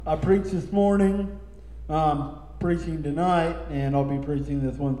I preached this morning, preaching tonight, and I'll be preaching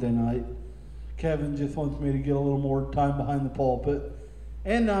this Wednesday night. Kevin just wants me to get a little more time behind the pulpit.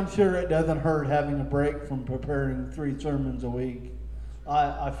 And I'm sure it doesn't hurt having a break from preparing 3 sermons a week.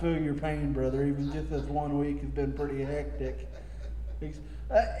 I feel your pain, brother. Even just this 1 week has been pretty hectic.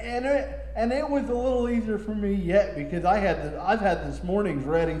 And it was a little easier for me yet because I've had this morning's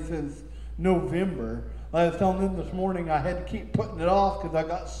ready since November. I was telling them this morning I had to keep putting it off because I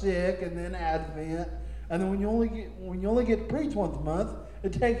got sick and then Advent. And then when you only get to preach once a month,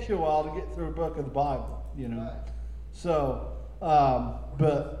 it takes you a while to get through a book of the Bible, you know. Right. So,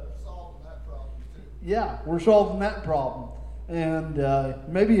 but we're solving that problem too. Yeah, we're solving that problem, and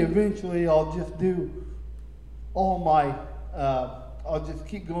maybe eventually I'll just do all my. I'll just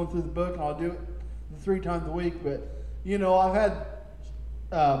keep going through the book and I'll do it 3 times a week. But you know, I've had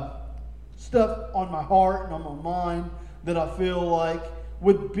stuff on my heart and on my mind that I feel like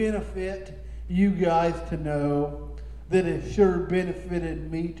would benefit you guys to know, that has sure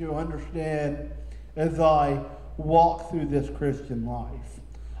benefited me to understand as I walk through this Christian life.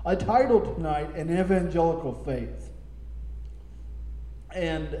 I titled tonight An Evangelical Faith.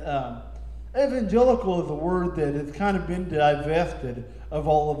 And evangelical is a word that has kind of been divested of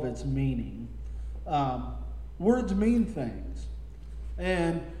all of its meaning. Words mean things.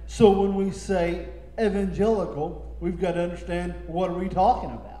 And so when we say evangelical, we've got to understand, what are we talking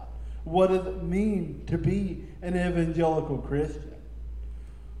about? What does it mean to be an evangelical Christian?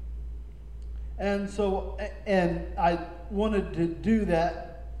 And so, and I wanted to do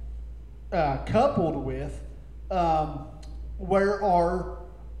that coupled with where our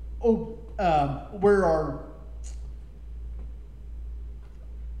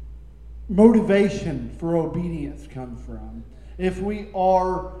motivation for obedience comes from. If we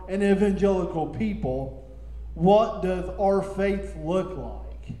are an evangelical people, what does our faith look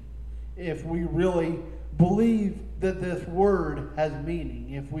like? If we really believe that this word has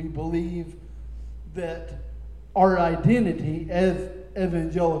meaning, if we believe that our identity as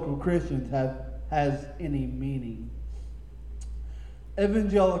evangelical Christians has any meaning.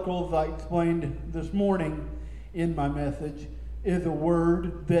 Evangelical, as I explained this morning in my message, is a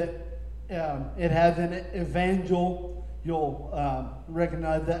word that it has in it evangel. You'll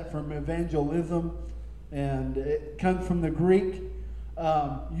recognize that from evangelism, and it comes from the Greek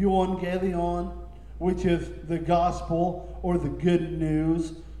euangelion, which is the gospel or the good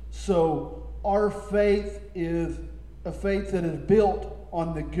news. So our faith is a faith that is built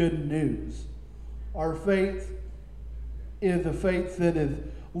on the good news. Our faith is a faith that is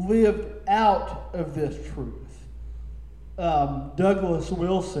lived out of this truth. Douglas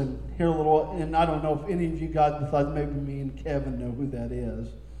Wilson, here a little, and I don't know if any of you guys besides maybe me and Kevin know who that is,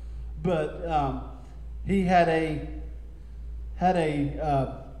 but he had a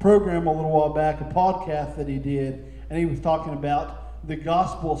program a little while back, a podcast that he did, and he was talking about the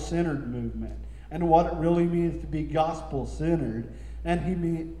gospel-centered movement and what it really means to be gospel-centered.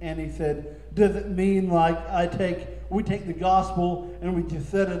 And he said, does it mean like we take the gospel and we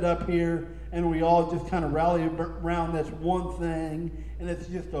just set it up here and we all just kind of rally around this one thing, and it's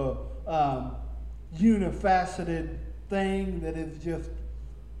just a unifaceted thing that is just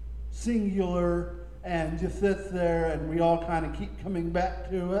singular and just sits there and we all kind of keep coming back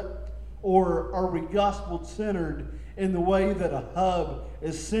to it? Or are we gospel-centered in the way that a hub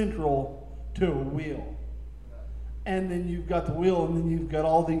is central to a wheel? And then you've got the wheel, and then you've got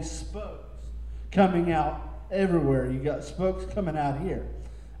all these spokes coming out everywhere. You've got spokes coming out here.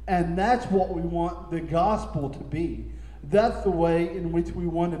 And that's what we want the gospel to be. That's the way in which we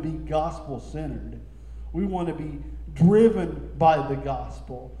want to be gospel-centered. We want to be driven by the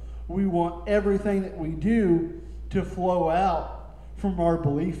gospel. We want everything that we do to flow out from our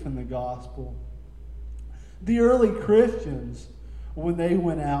belief in the gospel. The early Christians, when they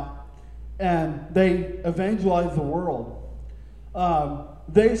went out and they evangelized the world,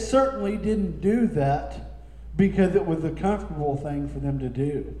 they certainly didn't do that because it was a comfortable thing for them to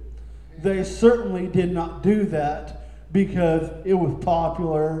do. They certainly did not do that because it was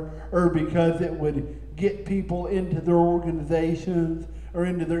popular or because it would get people into their organizations or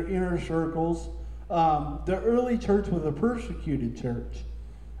into their inner circles. The early church was a persecuted church.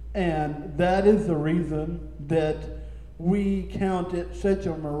 And that is the reason that we count it such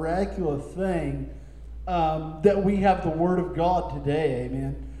a miraculous thing that we have the Word of God today,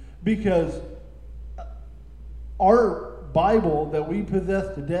 amen? Because our Bible that we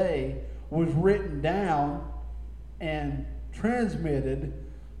possess today was written down and transmitted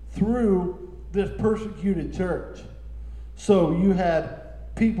through this persecuted church. So you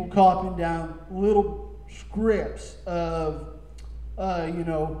had people copying down little scripts of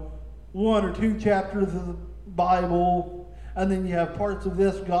one or two chapters of the Bible, and then you have parts of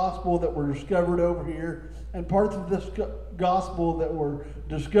this gospel that were discovered over here, and parts of this gospel that were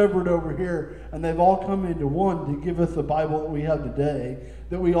discovered over here, and they've all come into one to give us the Bible that we have today,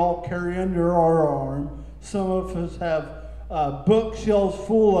 that we all carry under our arm. Some of us have bookshelves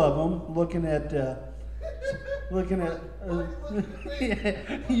full of them, looking at.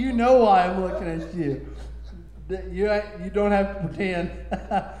 You know why I'm looking at you. You don't have to pretend.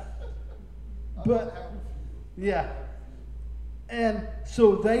 But yeah. And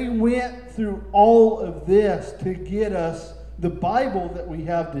so they went through all of this to get us the Bible that we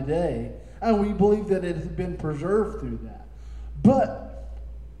have today, and we believe that it has been preserved through that. But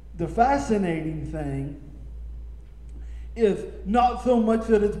the fascinating thing is not so much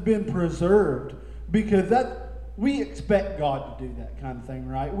that it's been preserved, because we expect God to do that kind of thing,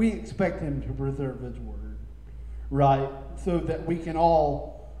 right? We expect Him to preserve His Word, right? So that we can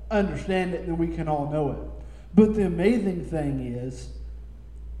all understand it and we can all know it. But the amazing thing is,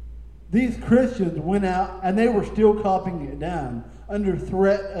 these Christians went out and they were still copying it down under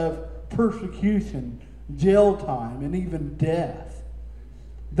threat of persecution, jail time, and even death.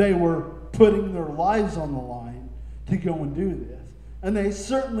 They were putting their lives on the line to go and do this. And they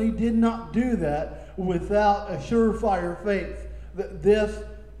certainly did not do that without a surefire faith that this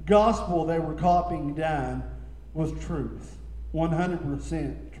gospel they were copying down was truth.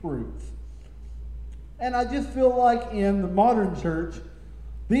 100% truth. And I just feel like in the modern church,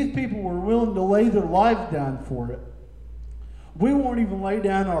 these people were willing to lay their lives down for it. We won't even lay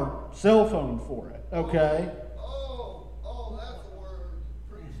down our cell phone for it, okay? Oh, that's a word.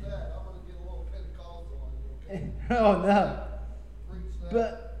 Preach that. I'm going to get a little Pentecostal on you, okay? Oh, no. Preach that.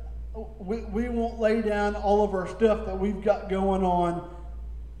 But we won't lay down all of our stuff that we've got going on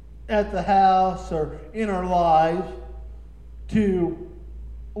at the house or in our lives to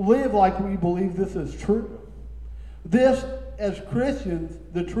live like we believe this is true. This, as Christians,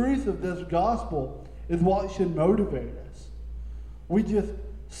 the truth of this gospel is what should motivate us. We just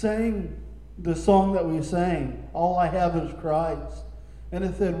sang the song that we sang, All I Have is Christ. And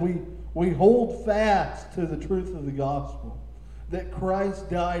it said we hold fast to the truth of the gospel, that Christ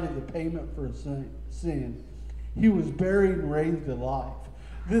died as a payment for sin. He was buried and raised to life.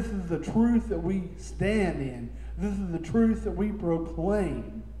 This is the truth that we stand in. This is the truth that we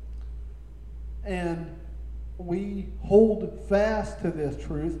proclaim. And we hold fast to this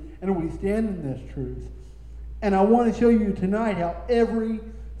truth, and we stand in this truth. And I want to show you tonight how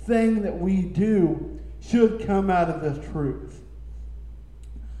everything that we do should come out of this truth.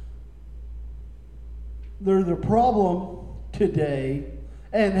 There's a problem today,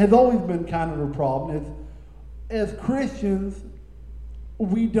 and has always been kind of a problem, is as Christians,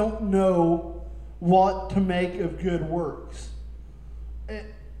 we don't know what to make of good works.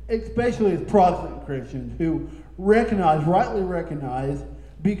 Especially as Protestant Christians who rightly recognize,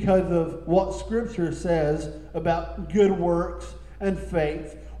 because of what Scripture says about good works and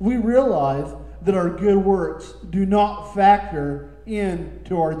faith, we realize that our good works do not factor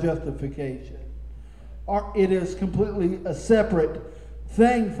into our justification. It is completely a separate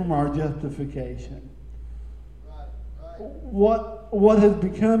thing from our justification. Right. What has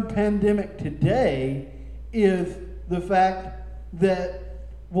become pandemic today is the fact that,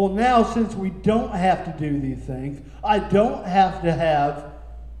 well, now since we don't have to do these things, I don't have to have,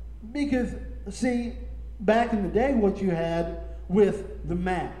 because, see, back in the day what you had with the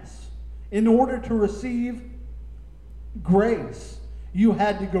Mass, in order to receive grace, you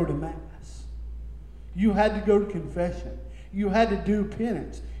had to go to Mass. You had to go to confession. You had to do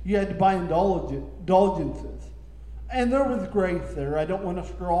penance. You had to buy indulgences. And there was grace there. I don't want to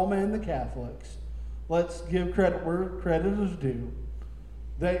straw man the Catholics. Let's give credit where credit is due.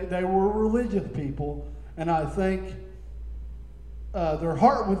 They were religious people, and I think their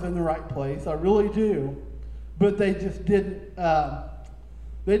heart was in the right place. I really do. But they just didn't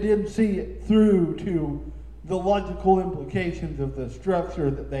see it through to the logical implications of the structure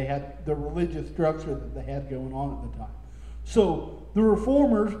that they had, the religious structure that they had going on at the time. So the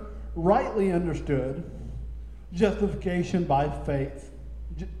Reformers rightly understood justification by faith,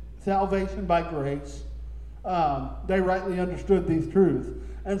 salvation by grace. They rightly understood these truths.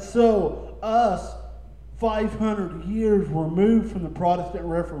 And so us, 500 years removed from the Protestant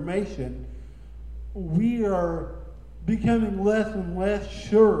Reformation, we are becoming less and less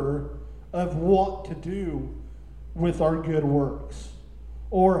sure of what to do with our good works,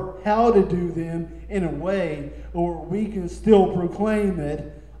 or how to do them in a way where we can still proclaim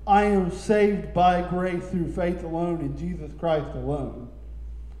it, I am saved by grace through faith alone in Jesus Christ alone.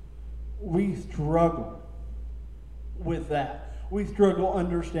 We struggle with that. we struggle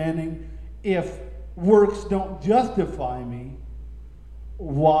understanding if works don't justify me,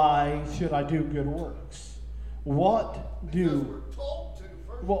 why should I do good works? What Because do... we're told to,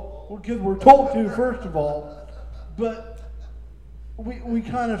 first of Well, all. because we're told to, first of all, but we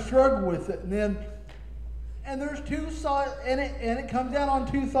kind of struggle with it. And there's two sides, and it comes down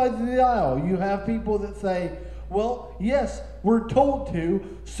on two sides of the aisle. You have people that say, well, yes, we're told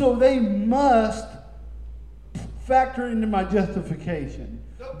to, so they must factor into my justification.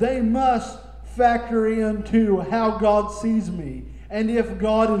 They must factor into how God sees me and if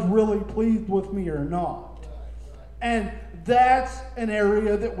God is really pleased with me or not. And that's an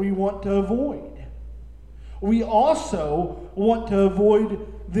area that we want to avoid. We also want to avoid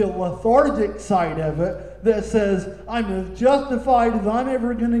the lethargic side of it that says, I'm as justified as I'm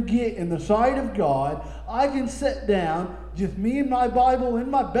ever going to get in the sight of God. I can sit down, just me and my Bible in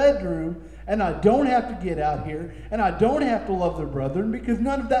my bedroom, and I don't have to get out here, and I don't have to love the brethren, because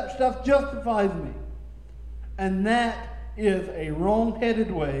none of that stuff justifies me. And that is a wrong-headed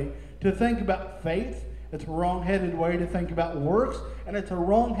way to think about faith. It's a wrong-headed way to think about works, and it's a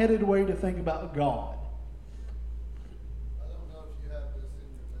wrong-headed way to think about God. I don't know if you have this in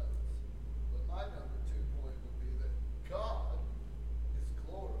your notes, but my number 2 point would be that God is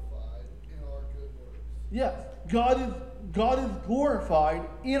glorified in our good works. Yes, God is glorified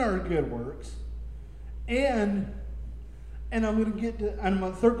in our good works, and I'm going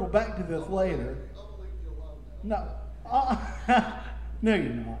to circle back to this later. I'm going to leave you alone now. No, no,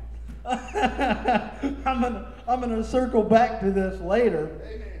 you're not. I'm gonna circle back to this later.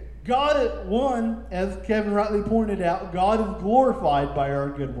 Amen. God, as Kevin rightly pointed out, God is glorified by our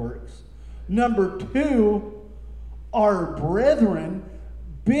good works. Number 2, our brethren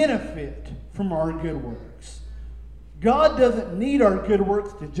benefit from our good works. God doesn't need our good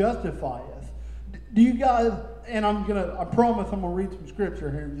works to justify us. Do you guys, and I promise I'm going to read some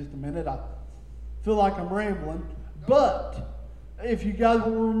scripture here in just a minute. I feel like I'm rambling. But if you guys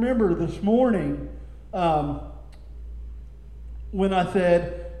will remember this morning, when I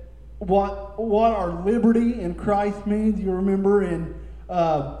said what our liberty in Christ means, you remember in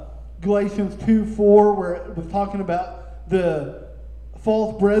Galatians 2:4, where it was talking about the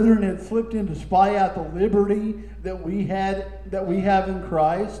false brethren had slipped in to spy out the liberty that we have in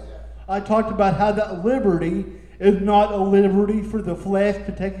Christ. I talked about how that liberty is not a liberty for the flesh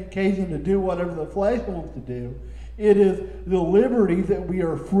to take occasion to do whatever the flesh wants to do. It is the liberty that we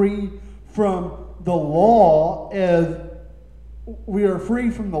are free from the law, as we are free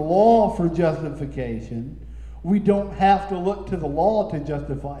from the law for justification. We don't have to look to the law to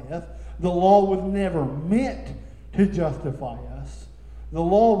justify us. The law was never meant to justify us. The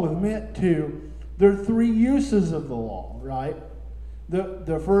law was meant to... There are 3 uses of the law, right?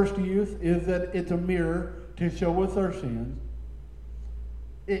 The first use is that it's a mirror to show us our sins.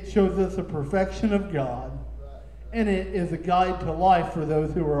 It shows us the perfection of God. And it is a guide to life for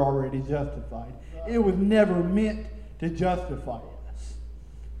those who are already justified. It was never meant to justify us.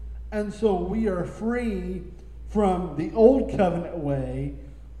 And so we are free from the old covenant way.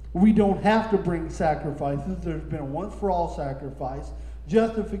 We don't have to bring sacrifices. There's been a once-for-all sacrifice.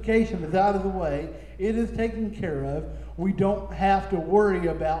 Justification is out of the way. It is taken care of. We don't have to worry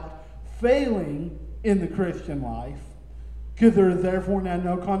about failing in the Christian life, because there is therefore now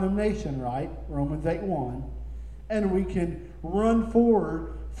no condemnation, right? Romans 8:1. And we can run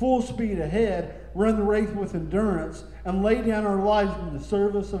forward, full speed ahead, run the race with endurance, and lay down our lives in the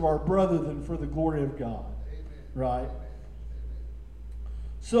service of our brothers and for the glory of God. Amen. Right?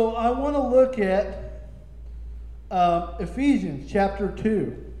 So I want to look at Ephesians chapter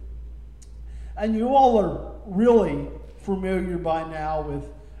 2. And you all are really familiar by now with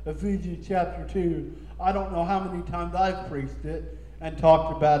Ephesians chapter 2. I don't know how many times I've preached it and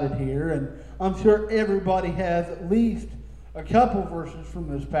talked about it here, and I'm sure everybody has at least a couple verses from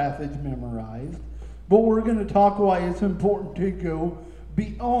this passage memorized. But we're going to talk why it's important to go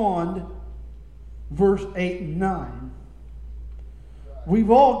beyond verse 8 and 9.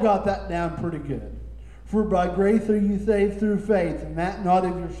 We've all got that down pretty good. For by grace are you saved through faith, and that not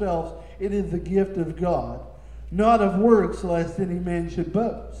of yourselves, it is the gift of God, not of works, lest any man should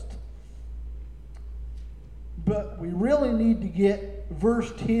boast. But we really need to get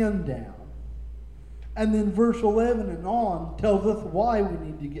verse 10 down. And then verse 11 and on tells us why we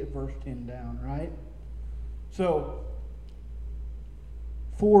need to get verse 10 down, right? So,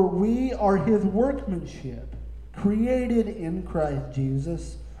 for we are his workmanship, created in Christ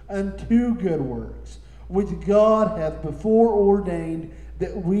Jesus unto good works, which God hath before ordained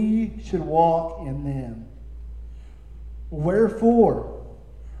that we should walk in them. Wherefore,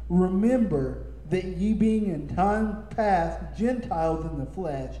 remember that ye being in time past Gentiles in the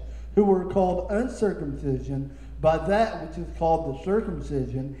flesh, who were called uncircumcision by that which is called the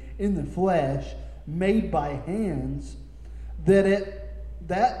circumcision in the flesh, made by hands, that at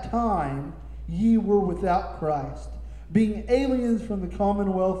that time ye were without Christ, being aliens from the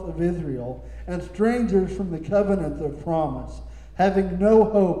commonwealth of Israel, and strangers from the covenant of promise, having no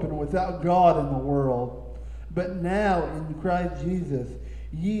hope and without God in the world. But now in Christ Jesus,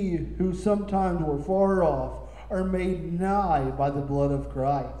 ye who sometimes were far off are made nigh by the blood of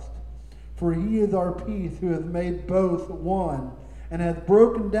Christ. For he is our peace, who hath made both one, and hath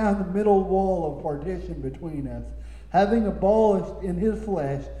broken down the middle wall of partition between us, having abolished in his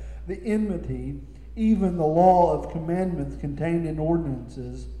flesh the enmity, even the law of commandments contained in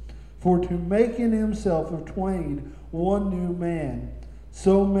ordinances, for to make in himself of twain one new man,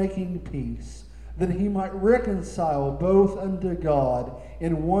 so making peace, that he might reconcile both unto God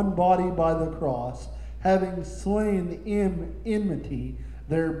in one body by the cross, having slain the enmity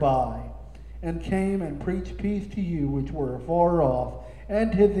thereby, and came and preached peace to you which were afar off,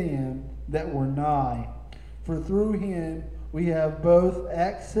 and to them that were nigh. For through him we have both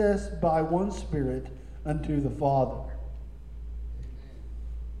access by one Spirit unto the Father.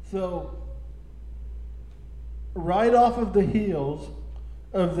 So, right off of the heels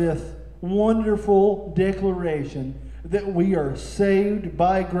of this wonderful declaration that we are saved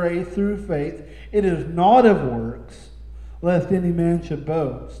by grace through faith, it is not of works, lest any man should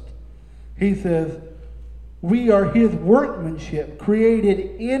boast. He says, we are his workmanship, created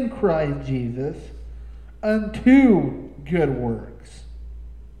in Christ Jesus unto good works.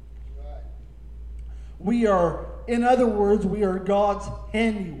 Right. We are, in other words, we are God's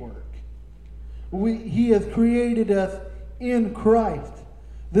handiwork. He has created us in Christ.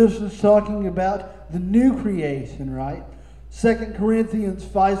 This is talking about the new creation, right? 2 Corinthians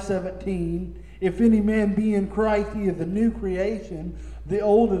 5:17, if any man be in Christ, he is a new creation. The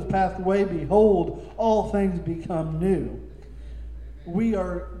old is passed away. Behold, all things become new.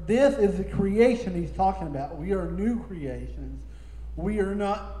 This is the creation he's talking about. We are new creations. We are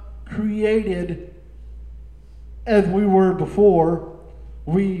not created as we were before.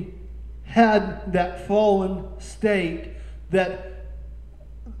 We had that fallen state. That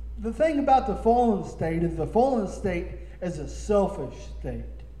the thing about the fallen state is a selfish state.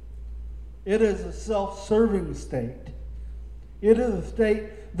 It is a self-serving state. It is a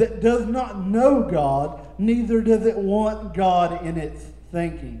state that does not know God, neither does it want God in its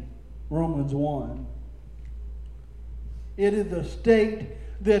thinking. Romans 1. It is a state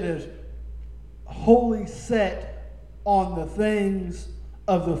that is wholly set on the things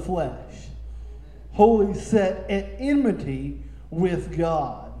of the flesh, wholly set at enmity with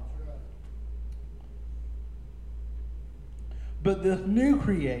God. But this new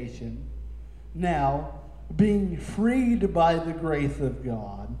creation, now being freed by the grace of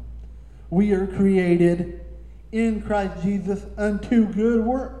God, we are created in Christ Jesus unto good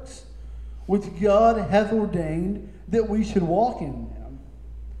works, which God hath ordained that we should walk in them.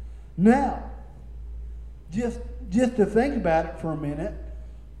 Now, just to think about it for a minute,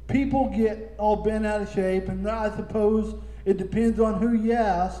 people get all bent out of shape, and I suppose it depends on who you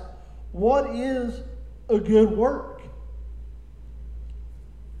ask. What is a good work?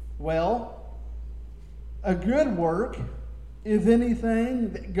 Well, a good work is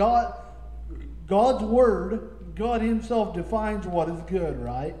anything that God's Word, God Himself defines what is good,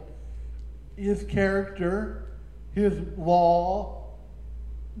 right? His character, His law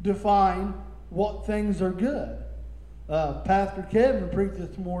define what things are good. Pastor Kevin preached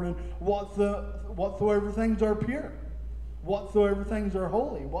this morning, whatsoever things are pure, whatsoever things are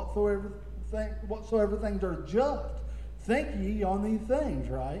holy, whatsoever things are just, think ye on these things,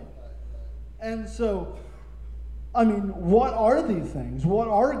 right? And so, what are these things? What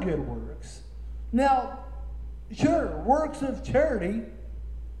are good works? Now, sure, works of charity,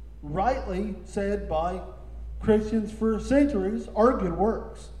 rightly said by Christians for centuries, are good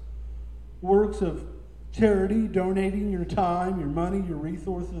works. Works of charity, donating your time, your money, your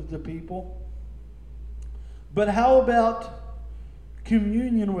resources to people. But how about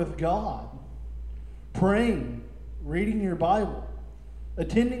communion with God? Praying, reading your Bible,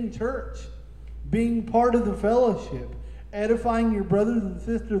 attending church, being part of the fellowship, edifying your brothers and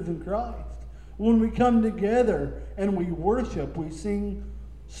sisters in Christ. When we come together and we worship, we sing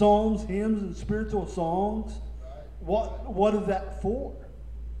psalms, hymns, and spiritual songs. What is that for?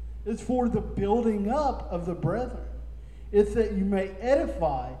 It's for the building up of the brethren. It's that you may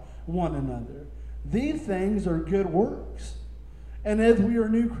edify one another. These things are good works. And as we are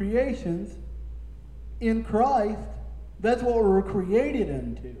new creations in Christ, that's what we're created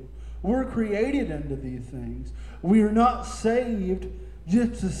into. We're created into these things. We are not saved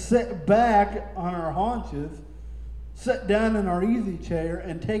just to sit back on our haunches, sit down in our easy chair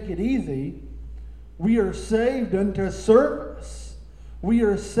and take it easy. We are saved unto service. We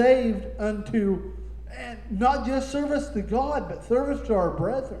are saved unto, and not just service to God, but service to our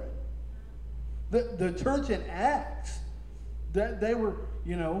brethren. The church in Acts, that they were,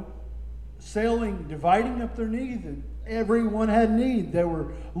 dividing up their needs, and everyone had need. They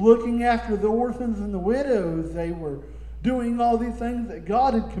were looking after the orphans and the widows. They were doing all these things that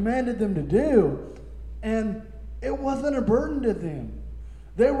God had commanded them to do. And it wasn't a burden to them.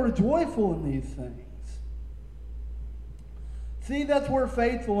 They were joyful in these things. See, that's where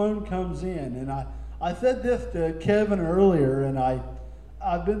faith alone comes in. And I said this to Kevin earlier, and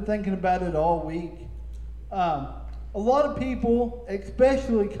I've been thinking about it all week. A lot of people,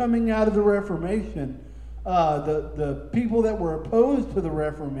 especially coming out of the Reformation, the people that were opposed to the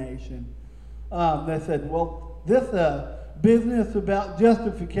Reformation, they said, well, this business about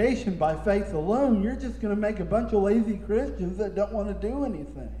justification by faith alone, you're just going to make a bunch of lazy Christians that don't want to do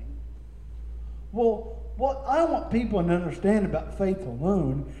anything. Well, what I want people to understand about faith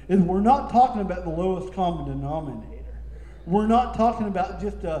alone is we're not talking about the lowest common denominator. We're not talking about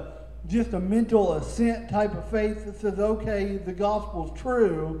just a mental assent type of faith that says, okay, the gospel's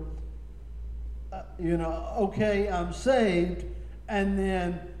true, okay, I'm saved, and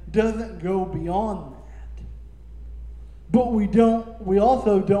then doesn't go beyond that. But we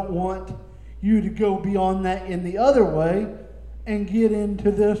also don't want you to go beyond that in the other way and get into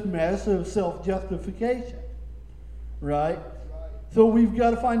this mess of self-justification, right? So we've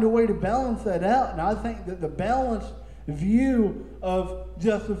got to find a way to balance that out, and I think that the balanced view of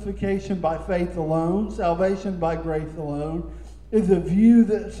justification by faith alone, salvation by grace alone, is a view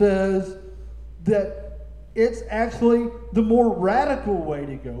that says that it's actually the more radical way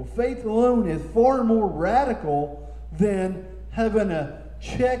to go. Faith alone is far more radical than having a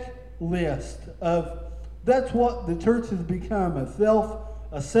checklist of, that's what the church has become,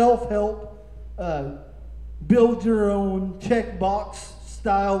 a self-help, build your own checkbox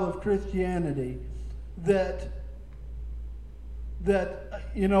style of Christianity that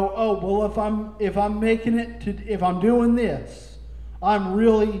if I'm making it to, if I'm doing this, I'm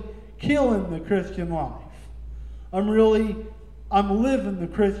really killing the Christian life. I'm living the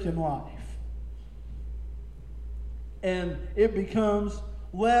Christian life. And it becomes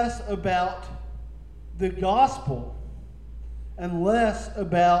less about the gospel and less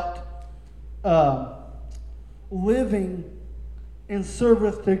about living in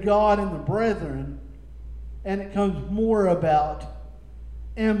service to God and the brethren, and it comes more about,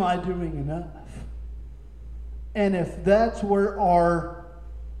 am I doing enough? And if that's where our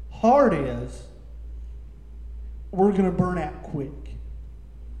heart is, we're going to burn out quick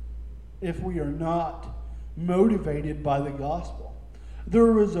if we are not motivated by the gospel.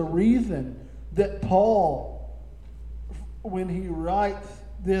 There was a reason that Paul, when he writes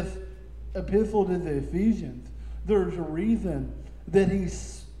this epistle to the Ephesians, there's a reason that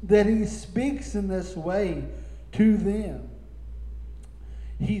he speaks in this way to them.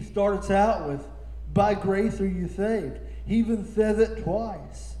 He starts out with, by grace are you saved. He even says it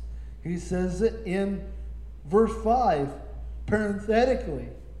twice. He says it in verse 5, parenthetically.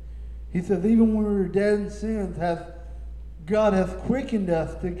 He says, even when we were dead in sins, God hath quickened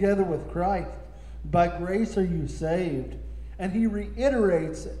us together with Christ. By grace are you saved. And he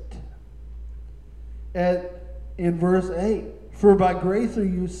reiterates it in verse 8. For by grace are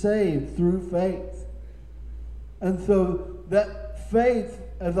you saved through faith. And so that faith,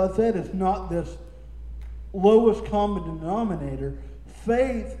 as I said, is not this lowest common denominator.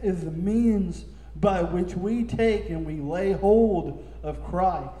 Faith is the means by which we take and we lay hold of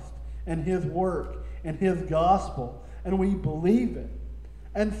Christ and his work and his gospel, and we believe it.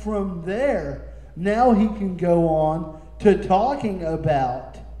 And from there, now he can go on to talking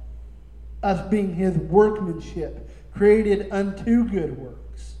about us being his workmanship, created unto good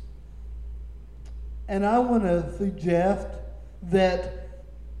works. And I want to suggest that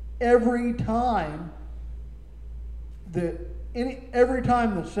every time the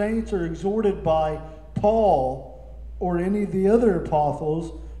saints are exhorted by Paul or any of the other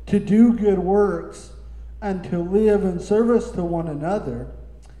apostles to do good works and to live in service to one another,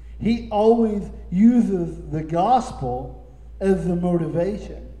 he always uses the gospel as the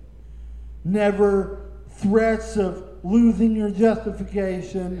motivation. Never threats of losing your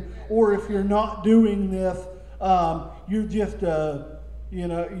justification, or if you're not doing this, you're just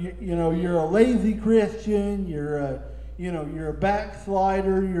you're a lazy Christian. You're you're a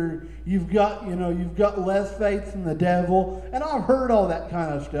backslider, you've got less faith in the devil. And I've heard all that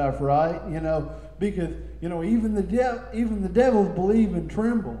kind of stuff, right? Because even the devils believe and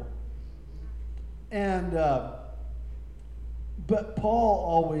tremble. And but Paul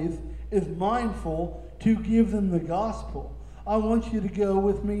always is mindful to give them the gospel. I want you to go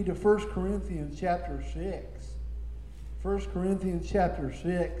with me to 1 Corinthians chapter 6. 1 Corinthians chapter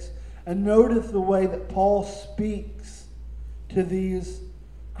 6. And notice the way that Paul speaks to these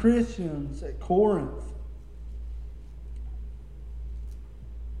Christians at Corinth.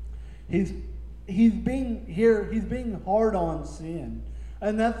 He's being hard on sin.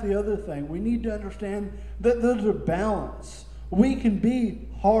 And that's the other thing. We need to understand that there's a balance. We can be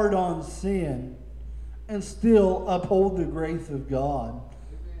hard on sin and still uphold the grace of God.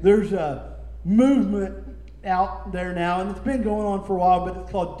 There's a movement out there now, and it's been going on for a while, but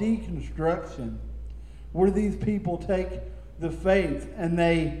it's called deconstruction, where these people take the faith and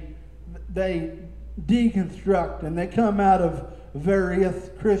they deconstruct, and they come out of various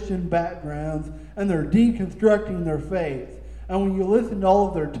Christian backgrounds, and they're deconstructing their faith. And when you listen to all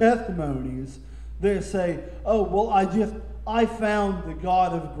of their testimonies, they say, oh, well, I found the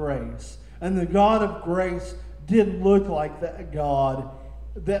God of grace. And the God of grace didn't look like that God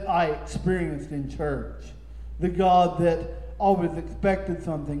that I experienced in church. The God that always expected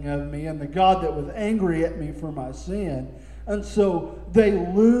something of me, and the God that was angry at me for my sin. And so they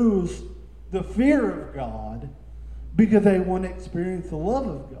lose the fear of God because they want to experience the love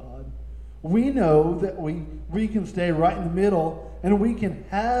of God. We know that we can stay right in the middle, and we can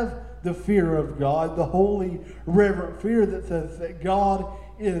have the fear of God, the holy, reverent fear that says that God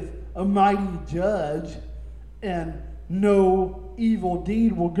is a mighty judge, and no evil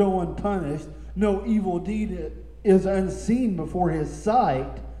deed will go unpunished. No evil deed is unseen before his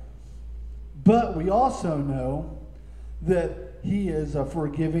sight. But we also know that he is a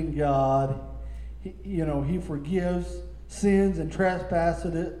forgiving God. He forgives sins and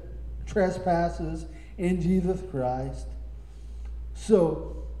trespasses in Jesus Christ.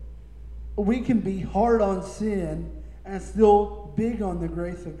 So we can be hard on sin and still big on the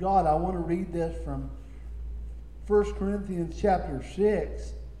grace of God. I want to read this from 1 Corinthians chapter 6.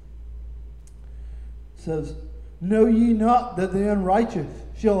 It says, know ye not that the unrighteous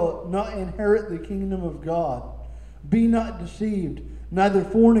shall not inherit the kingdom of God? Be not deceived, neither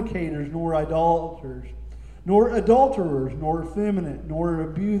fornicators, nor idolaters, nor adulterers, nor effeminate, nor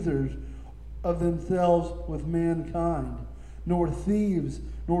abusers of themselves with mankind, nor thieves,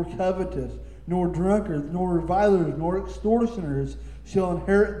 nor covetous, nor drunkards, nor revilers, nor extortioners shall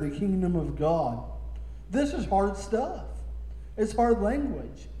inherit the kingdom of God. This is hard stuff. It's hard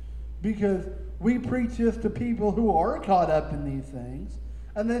language, because we preach this to people who are caught up in these things,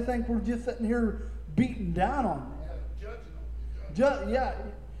 and they think we're just sitting here beating down on them.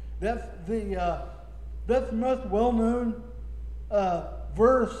 That's the most well-known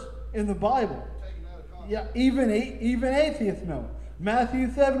verse in the Bible. Yeah, even atheists know. Matthew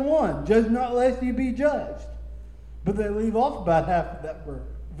 7:1, judge not lest you be judged. But they leave off about half of that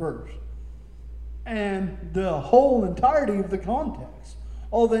verse. And the whole entirety of the context,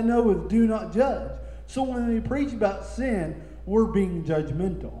 all they know is do not judge. So when they preach about sin, we're being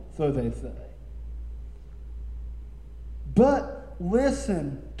judgmental, so they say. But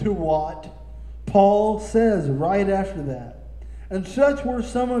listen to what Paul says right after that. And such were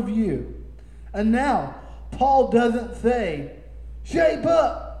some of you. And now, Paul doesn't say, shape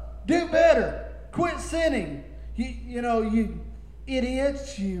up, do better, quit sinning. You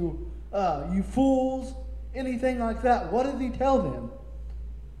idiots, you fools, anything like that. What does he tell them?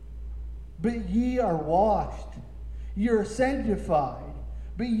 But ye are washed, ye are sanctified,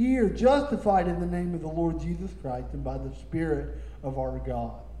 but ye are justified in the name of the Lord Jesus Christ and by the Spirit of our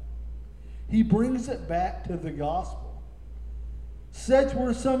God. He brings it back to the gospel. Such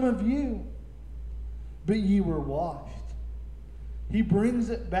were some of you, but ye were washed. He brings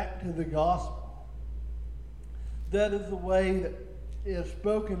it back to the gospel. That is the way that is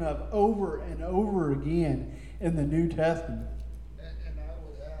spoken of over and over again in the New Testament. And I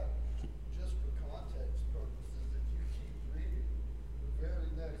would add, just for context purposes, if you keep reading, the very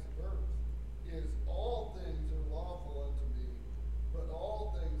next verse is, all things are lawful unto me, but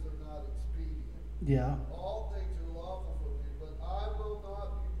all things are not expedient. Yeah. All things are lawful for me, but I will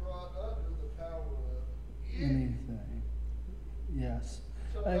not be brought under the power of anything. Yes.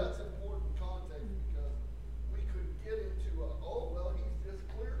 So that's important context, because we could get into he's just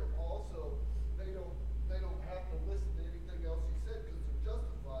cleared them all, so they don't have to listen to anything else he said because they're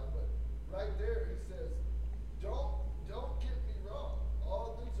justified. But right there he says, don't get me wrong.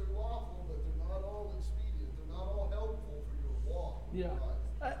 All things are lawful, but they're not all expedient. They're not all helpful Yeah.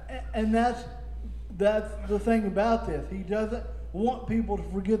 Christ. And that's the thing about this. He doesn't want people to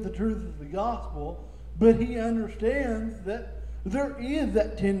forget the truth of the gospel, but he understands that there is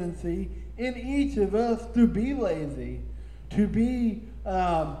that tendency in each of us to be lazy, to be,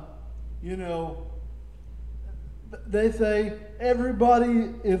 they say everybody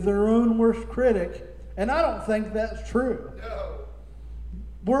is their own worst critic, and I don't think that's true. No.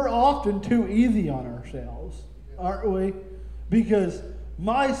 We're often too easy on ourselves, aren't we? Because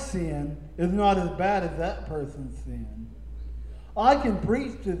my sin is not as bad as that person's sin. I can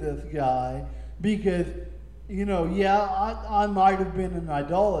preach to this guy because, I might have been an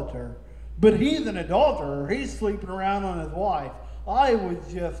idolater, but he's an adulterer. He's sleeping around on his wife. I was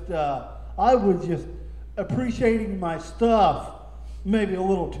just appreciating my stuff maybe a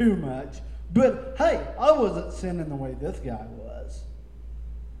little too much. But hey, I wasn't sinning the way this guy was.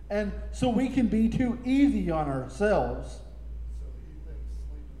 And so we can be too easy on ourselves. So he thinks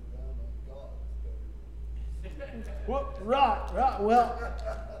sleeping around on God is better. Well, right.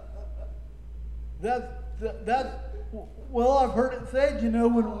 Well, I've heard it said,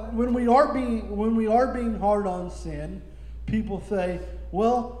 when we are being hard on sin, people say,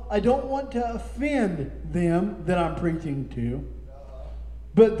 well, I don't want to offend them that I'm preaching to.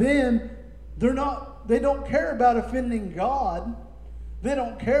 But then they don't care about offending God. They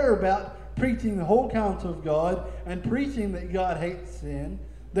don't care about preaching the whole counsel of God and preaching that God hates sin.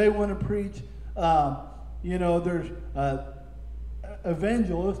 They want to preach, there's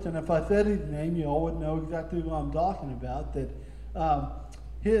evangelist, and if I said his name, you all would know exactly who I'm talking about, that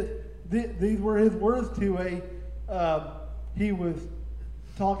these were his words to he was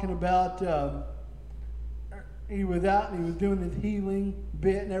talking about, he was out and he was doing his healing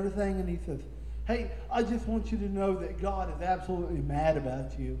bit and everything, and he says, hey, I just want you to know that God is absolutely mad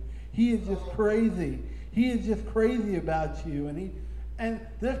about you. He is just crazy. He is just crazy about you. And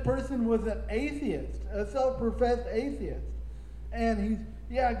this person was an atheist, a self-professed atheist. And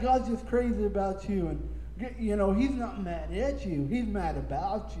God's just crazy about you. And, he's not mad at you. He's mad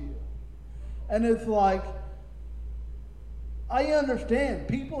about you. And it's like, I understand.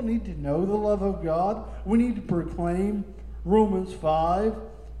 People need to know the love of God. We need to proclaim Romans 5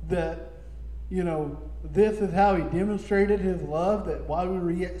 that, this is how he demonstrated his love, that while we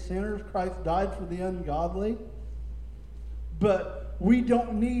were yet sinners, Christ died for the ungodly. But we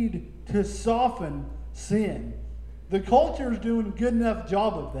don't need to soften sin. The culture is doing a good enough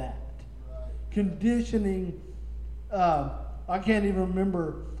job of that. Conditioning, I can't even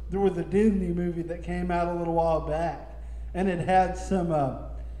remember, there was a Disney movie that came out a little while back, and it had some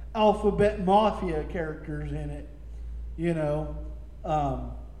alphabet mafia characters in it,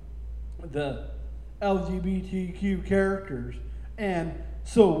 the LGBTQ characters. And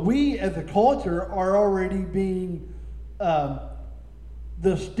so we as a culture are already being,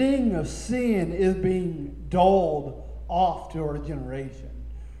 the sting of sin is being dulled off to our generation.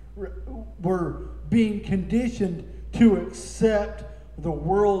 We're being conditioned to accept the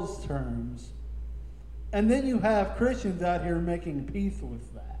world's terms. And then you have Christians out here making peace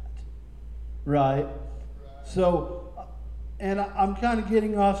with that. Right? So, and I'm kind of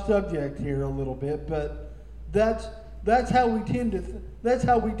getting off subject here a little bit, but that's how we tend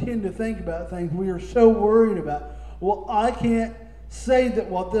to think about things. We are so worried about, well, I can't say that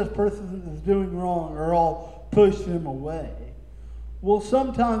what this person is doing wrong, or I'll push them away. Well,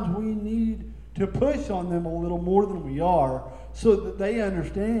 sometimes we need to push on them a little more than we are, so that they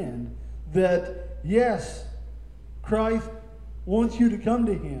understand that, yes, Christ wants you to come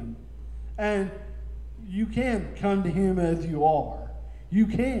to him. And you can come to him as you are. You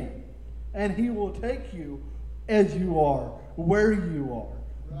can. And he will take you as you are, where you are.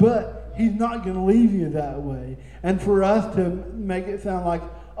 But he's not going to leave you that way. And for us to make it sound like,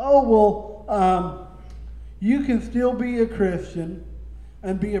 oh, well, you can still be a Christian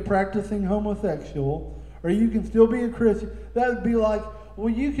and be a practicing homosexual, or you can still be a Christian. That would be like, well,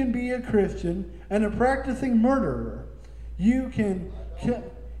 you can be a Christian and a practicing murderer. You can,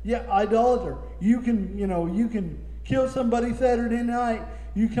 idolater. You can kill somebody Saturday night.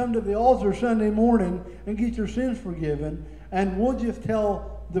 You come to the altar Sunday morning and get your sins forgiven, and we'll just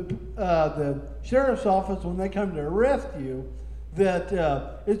tell the sheriff's office when they come to arrest you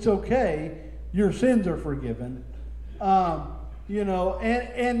that it's okay, your sins are forgiven. You've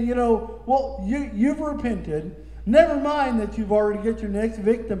repented. Never mind that you've already got your next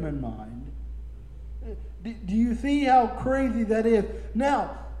victim in mind. Do you see how crazy that is?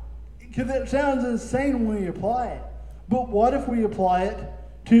 Now, because it sounds insane when we apply it. But what if we apply it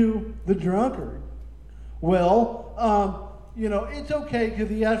to the drunkard? Well, it's okay because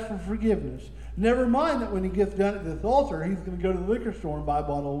he asked for forgiveness. Never mind that when he gets done at this altar, he's going to go to the liquor store and buy a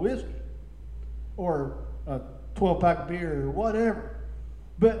bottle of whiskey or a 12-pack of beer or whatever.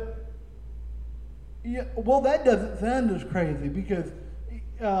 But, yeah, well, that doesn't sound as crazy because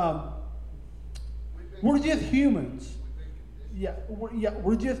we're just humans.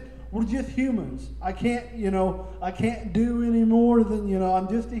 We're just humans. I can't do any more than, I'm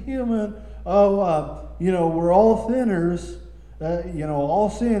just a human. We're all sinners. All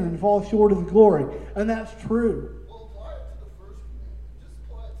sin and fall short of the glory. And that's true. Well, apply it to the first commandment. Just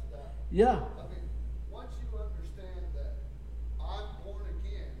apply it to that. Yeah. I mean, once you understand that I'm born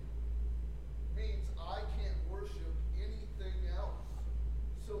again, means I can't worship anything else.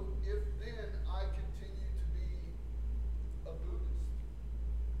 So if then I continue to be a Buddhist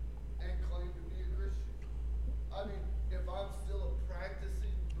and claim to be a Christian, I mean, if I'm still a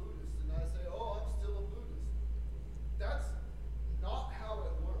practicing Buddhist and I say, oh, I'm still a Buddhist, that's not how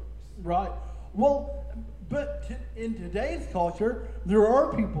it works. Right. Well, but in today's culture, there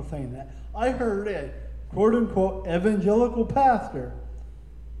are people saying that. I heard a quote-unquote evangelical pastor.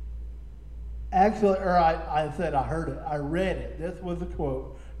 Actually, or I said I heard it. I read it. This was a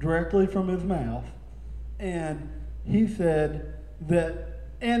quote directly from his mouth. And he said that,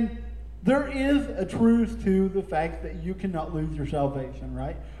 and there is a truth to the fact that you cannot lose your salvation,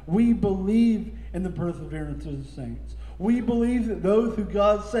 right? We believe in the perseverance of the saints. We believe that those who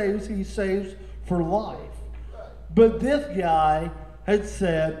God saves, he saves for life. But this guy had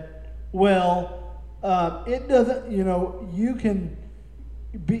said, well, it doesn't, you can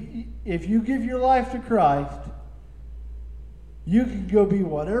be, if you give your life to Christ, you can go be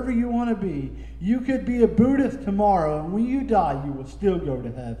whatever you want to be. You could be a Buddhist tomorrow, and when you die, you will still go to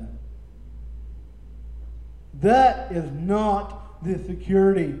heaven. That is not the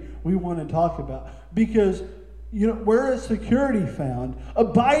security we want to talk about. Because, where is security found?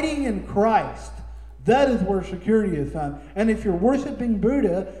 Abiding in Christ. That is where security is found. And if you're worshiping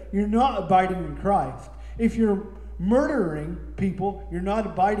Buddha, you're not abiding in Christ. If you're murdering people, you're not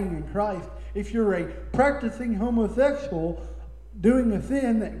abiding in Christ. If you're a practicing homosexual doing a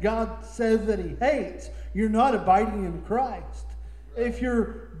sin that God says that he hates, you're not abiding in Christ. If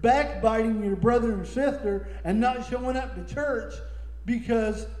you're backbiting your brother and sister and not showing up to church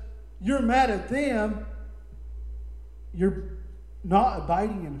because you're mad at them, you're not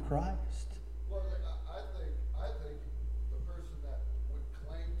abiding in Christ. Well, I think the person that would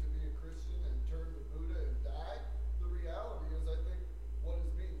claim to be a Christian and turn to Buddha and die, the reality is I think what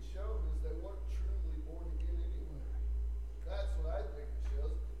is being shown is they weren't truly born again anyway. That's what I think it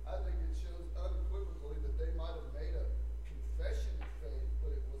shows. I think it shows unequivocally that they might have made a confession of faith,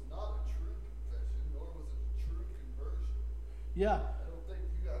 but it was not a true confession, nor was it a true conversion. Yeah. I don't think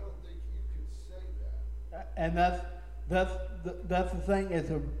you can say that. And that's the thing. It's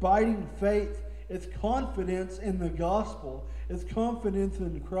abiding faith. It's confidence in the gospel. It's confidence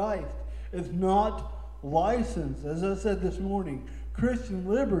in Christ. It's not license. As I said this morning, Christian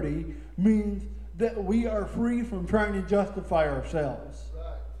liberty means that we are free from trying to justify ourselves.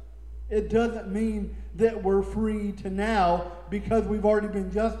 Right. It doesn't mean that we're free to now, because we've already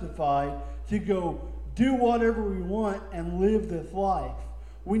been justified, to go do whatever we want and live this life.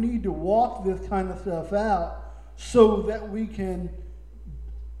 We need to walk this kind of stuff out so that we can,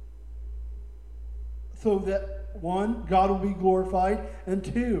 so that, one, God will be glorified, and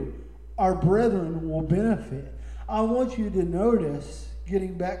two, our brethren will benefit. I want you to notice,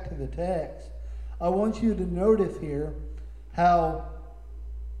 getting back to the text, I want you to notice here how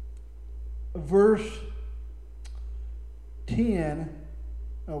verse 10,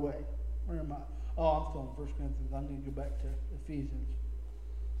 oh wait, where am I? Oh, I'm still in 1 Corinthians. I need to go back to Ephesians.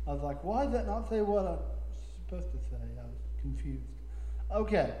 I was like, why did that not say what I was supposed to say? I was confused.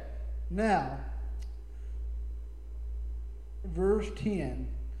 Okay, now, verse 10.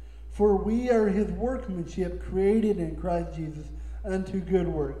 For we are his workmanship, created in Christ Jesus unto good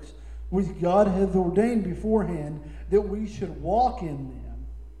works, which God has ordained beforehand that we should walk in them.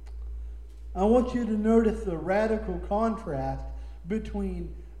 I want you to notice the radical contrast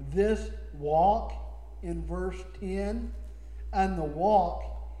between this walk in verse 10 and the walk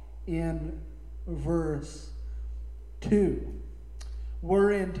in verse 2.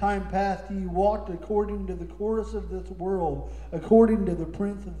 Where in time past ye walked according to the course of this world, according to the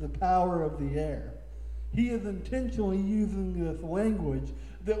prince of the power of the air. He is intentionally using this language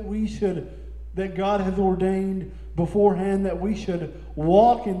that God has ordained beforehand that we should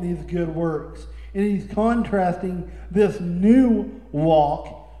walk in these good works. And he's contrasting this new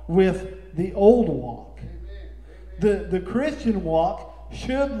walk with the old walk. Amen. The Christian walk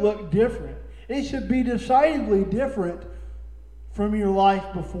should look different. It should be decidedly different from your life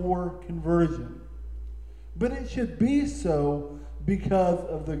before conversion. But it should be so because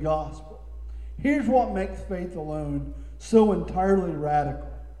of the gospel. Here's what makes faith alone so entirely radical.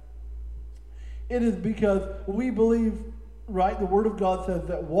 It is because we believe, right, the Word of God says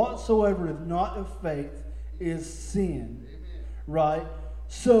that whatsoever is not of faith is sin. Amen. Right?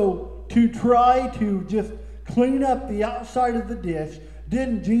 So to try to just clean up the outside of the dish,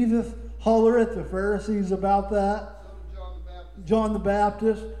 didn't Jesus holler at the Pharisees about that? John the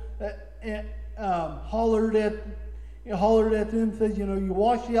Baptist hollered at them and said, you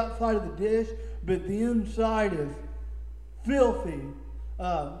wash the outside of the dish, but the inside is filthy.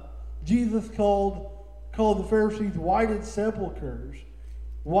 Jesus called the Pharisees whited sepulchres,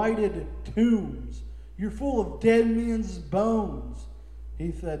 whited tombs. You're full of dead men's bones,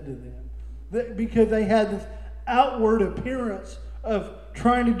 he said to them. Because they had this outward appearance of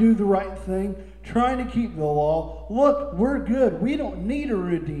trying to do the right thing, trying to keep the law. Look, we're good. We don't need a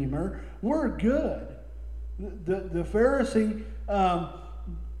redeemer. We're good. The Pharisee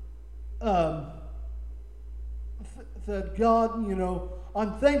said, God,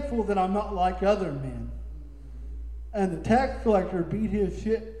 I'm thankful that I'm not like other men. And the tax collector beat his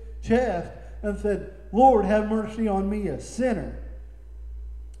chest and said, Lord, have mercy on me, a sinner.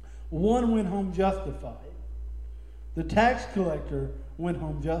 One went home justified. The tax collector went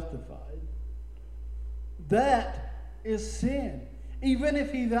home justified. That is sin. Even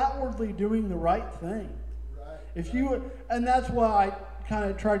if he's outwardly doing the right thing. And that's why I kind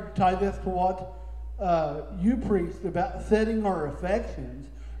of tried to tie this to what you preached about setting our affections,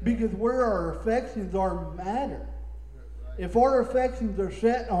 because where our affections are matter. If our affections are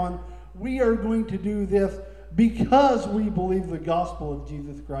set on, we are going to do this because we believe the gospel of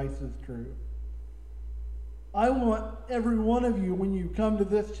Jesus Christ is true. I want every one of you, when you come to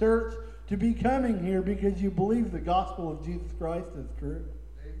this church, to be coming here because you believe the gospel of Jesus Christ is true.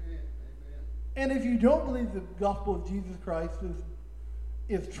 Amen. And if you don't believe the gospel of Jesus Christ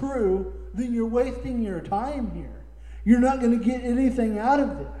is true, then you're wasting your time here. You're not going to get anything out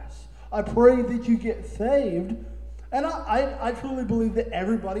of this. I pray that you get saved. And I truly believe that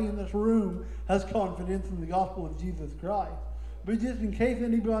everybody in this room has confidence in the gospel of Jesus Christ. But just in case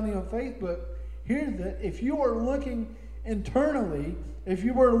anybody on Facebook hears it, if you are looking internally, if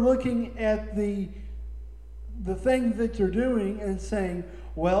you are looking at the things that you're doing and saying,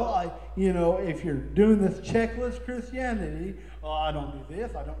 well, if you're doing this checklist Christianity, I don't do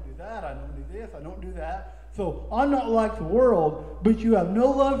this, I don't do that, I don't do this, I don't do that. So I'm not like the world, but you have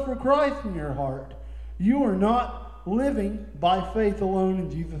no love for Christ in your heart. You are not living by faith alone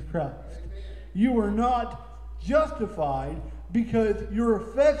in Jesus Christ. You are not justified because your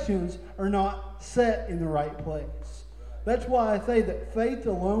affections are not set in the right place. That's why I say that faith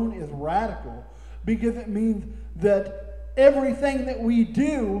alone is radical, because it means that everything that we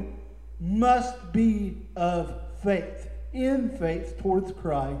do must be of faith, in faith towards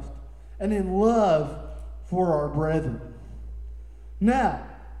Christ, and in love for our brethren. Now,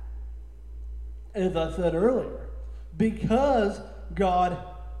 as I said earlier, because God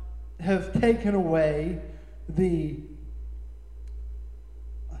has taken away the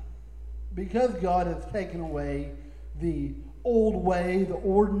old way, the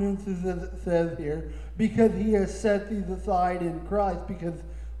ordinances as it says here, because he has set these aside in Christ, because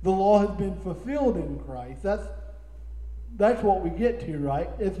the law has been fulfilled in Christ. That's what we get to, right?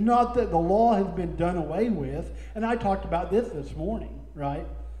 It's not that the law has been done away with, and I talked about this morning, right?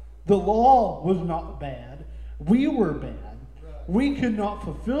 The law was not bad. We were bad. We could not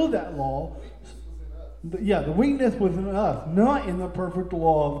fulfill that law. The weakness was in us, not in the perfect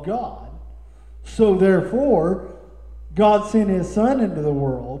law of God. So therefore, God sent his Son into the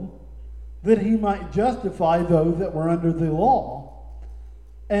world that he might justify those that were under the law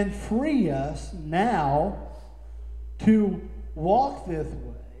and free us now to walk this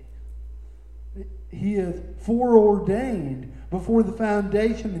way. He is foreordained before the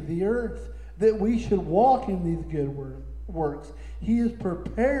foundation of the earth that we should walk in these good works. He has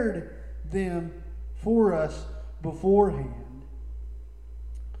prepared them for us beforehand.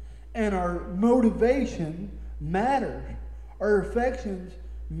 And our motivation matters. Our affections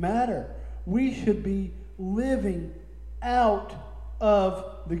matter. We should be living out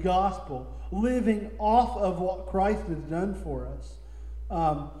of the gospel, living off of what Christ has done for us.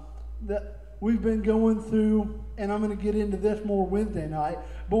 That we've been going through, and I'm going to get into this more Wednesday night,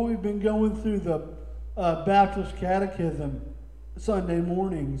 but we've been going through the Baptist Catechism Sunday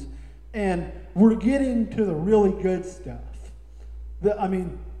mornings, and we're getting to the really good stuff.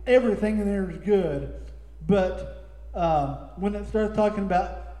 Everything in there is good, but when it starts talking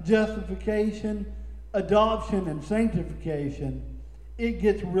about justification adoption and sanctification, it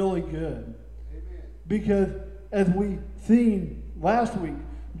gets really good. Amen. Because as we seen last week,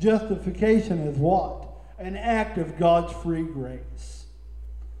 justification is what? An act of God's free grace.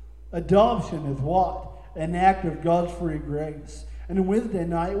 Adoption is what? An act of God's free grace. And Wednesday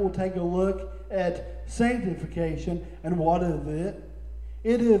night we'll take a look at sanctification. And what is it?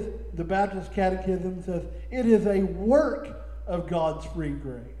 It is, the Baptist Catechism says, it is a work of God's free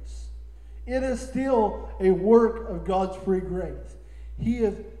grace. It is still a work of God's free grace. He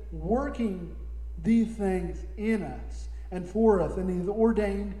is working these things in us and for us, and He's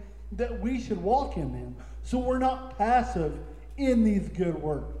ordained that we should walk in them. So we're not passive in these good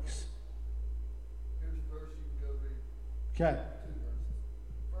works. Here's a verse you can go read. Okay. 2 verses.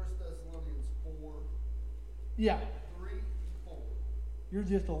 1 Thessalonians 4. Yeah. 3 and 4. You're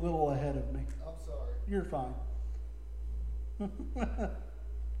just a little ahead of me. I'm sorry. You're fine. Just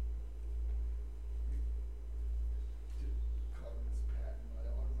caught this pat in my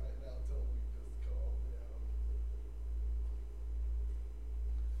arm right now. Told me just calm down.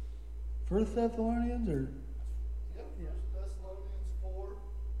 1 Thessalonians or Yep. Yeah. 1 Thessalonians 4.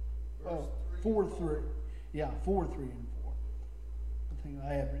 Verse 3. 4 and 3. Yeah, 4 3 and 4. I think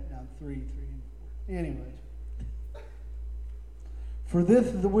I have written down 3 3 and 4. Anyways. For this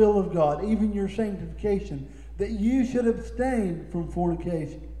is the will of God, even your sanctification, that you should abstain from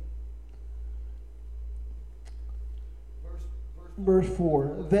fornication. Verse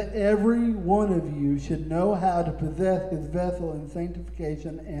 4, that every one of you should know how to possess his vessel in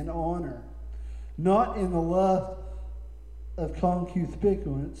sanctification and honor, not in the lust of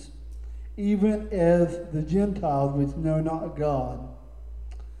concupiscence, even as the Gentiles which know not God,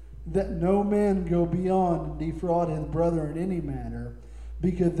 that no man go beyond and defraud his brother in any manner,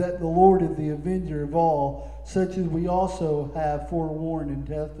 because that the Lord is the avenger of all, such as we also have forewarned and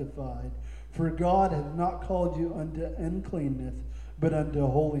testified. For God has not called you unto uncleanness, but unto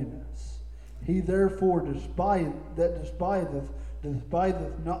holiness. He therefore despiseth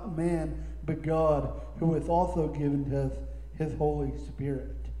not man, but God, who hath also given us his Holy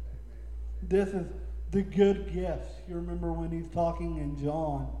Spirit. This is the good gifts. You remember when he's talking in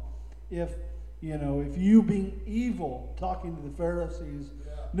John, if you being evil, talking to the Pharisees,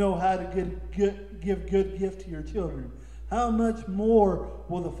 know how to give good gifts to your children, how much more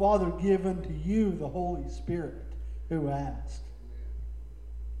will the Father give unto you the Holy Spirit who asked?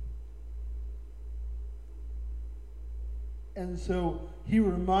 And so he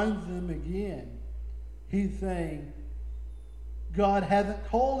reminds them again. He's saying, God hasn't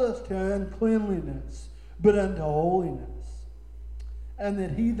called us to uncleanliness, but unto holiness. And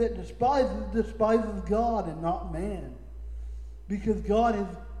that he that despises God and not man. Because God has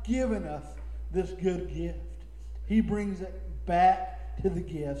given us this good gift. He brings it back to the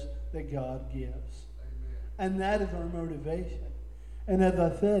gifts that God gives. Amen. And that is our motivation. And as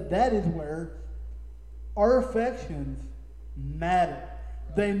I said, that is where our affections matter.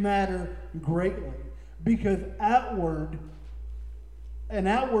 Right. They matter greatly. Because an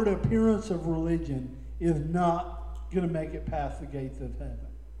outward appearance of religion is not going to make it past the gates of heaven.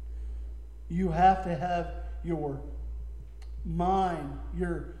 You have to have your mind,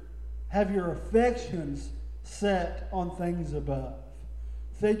 have your affections set on things above.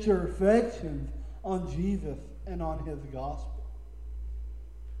 Set your affections on Jesus and on his gospel.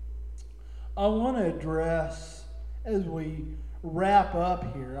 I want to address, as we wrap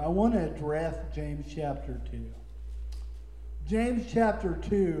up here, I want to address James chapter 2. James chapter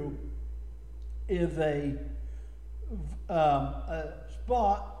 2 is a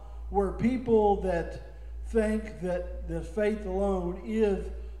spot where people that think that this faith alone is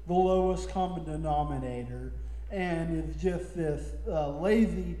the lowest common denominator and is just this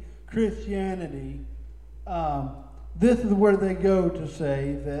lazy Christianity, this is where they go to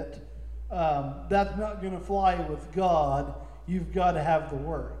say that that's not going to fly with God. You've got to have the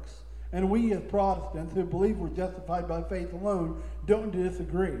works. And we as Protestants who believe we're justified by faith alone don't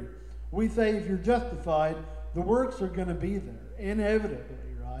disagree. We say if you're justified, the works are going to be there, inevitably,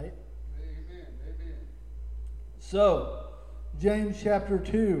 right? Amen. Amen. So, James chapter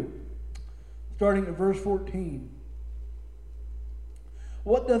 2, starting at verse 14.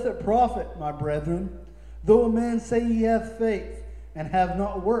 What doth it profit, my brethren, though a man say he hath faith, and have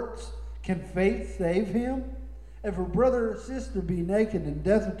not works? Can faith save him? If a brother or sister be naked and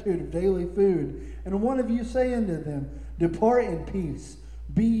destitute of daily food, and one of you say unto them, Depart in peace,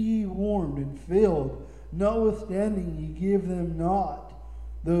 be ye warmed and filled, notwithstanding ye give them not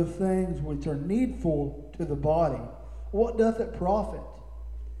those things which are needful to the body, what doth it profit?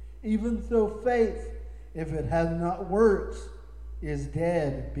 Even so faith, if it hath not works, is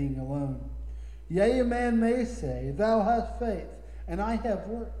dead, being alone. Yea, a man may say, Thou hast faith, and I have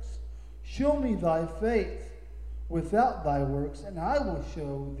works. Show me thy faith without thy works, and I will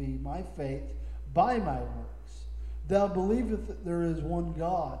show thee my faith by my works. Thou believest that there is one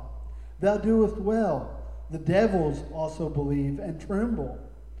God. Thou doest well. The devils also believe and tremble.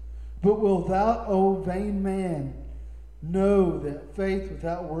 But wilt thou, O vain man, know that faith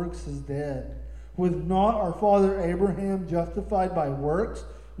without works is dead? Was not our father Abraham justified by works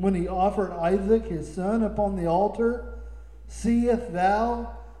when he offered Isaac his son upon the altar? Seest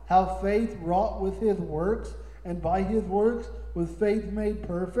thou how faith wrought with his works, and by his works was faith made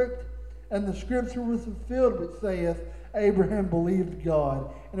perfect? And the scripture was fulfilled which saith, Abraham believed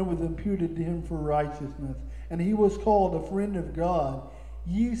God, and it was imputed to him for righteousness, and he was called a friend of God.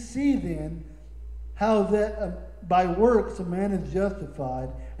 Ye see then how that by works a man is justified,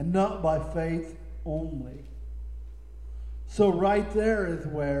 and not by faith only. So right there is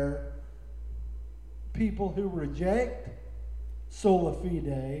where people who reject sola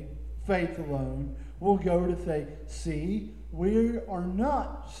fide, faith alone, will go to say, see, we are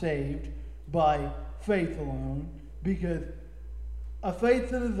not saved by faith alone, because a faith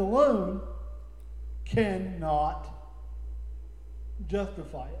that is alone cannot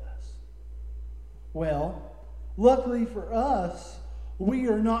justify us. Well, luckily for us, we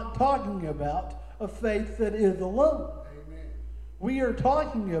are not talking about a faith that is alone. Amen. We are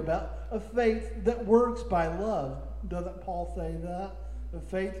talking about a faith that works by love. Doesn't Paul say that? A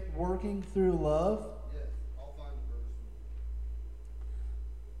faith working through love? Yes, I'll find the verse.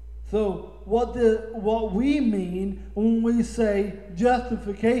 So what we mean when we say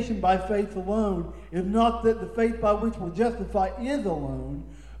justification by faith alone is not that the faith by which we're justified is alone,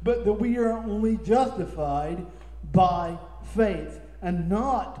 but that we are only justified by faith and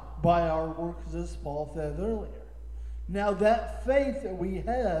not by our works, as Paul said earlier. Now that faith that we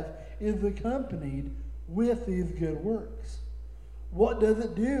have is accompanied with these good works. What does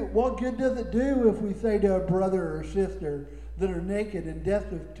it do? What good does it do if we say to a brother or sister that are naked and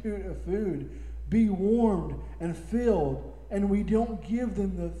destitute of food, be warmed and filled, and we don't give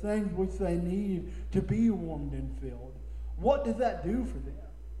them the things which they need to be warmed and filled? What does that do for them?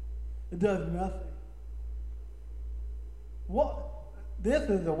 It does nothing. This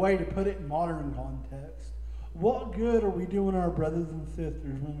is a way to put it in modern context. What good are we doing our brothers and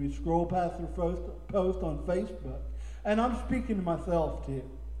sisters when we scroll past their post on Facebook? And I'm speaking to myself too.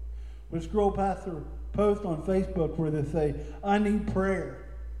 We scroll past their post on Facebook where they say, I need prayer.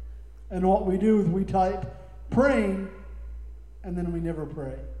 And what we do is we type praying, and then we never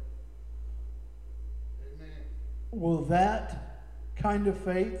pray. Amen. Will that kind of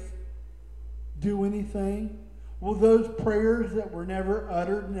faith do anything? Will those prayers that were never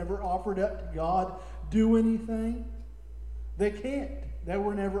uttered, never offered up to God, do anything? They can't. They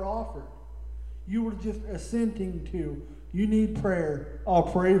were never offered. You were just assenting to, you need prayer, I'll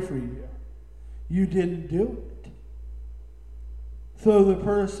pray for you. You didn't do it. So the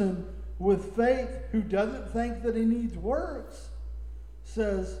person with faith who doesn't think that he needs works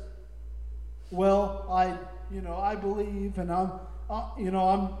says, well, I believe, and I'm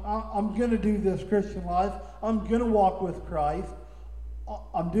going to do this Christian life. I'm going to walk with Christ.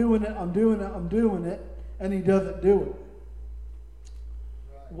 I'm doing it, and he doesn't do it.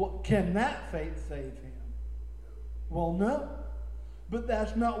 What, can that faith save him? Well, no. But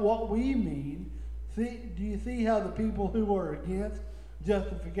that's not what we mean. See, do you see how the people who are against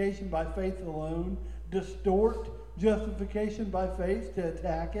justification by faith alone distort justification by faith to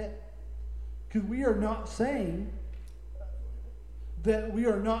attack it? Because we are not saying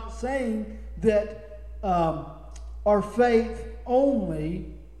that our faith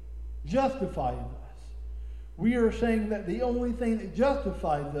only justifies us. We are saying that the only thing that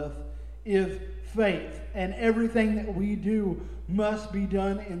justifies us is faith, and everything that we do must be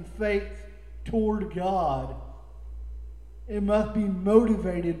done in faith toward God. It must be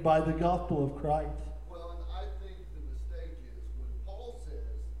motivated by the gospel of Christ. Well, and I think the mistake is when Paul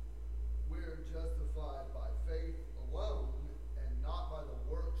says we're justified by faith alone and not by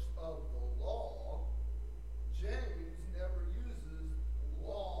the works of the law, James never uses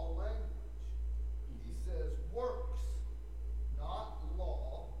law language. He says works, not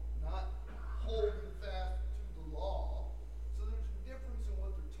law, not holding fast to the law. So there's a difference in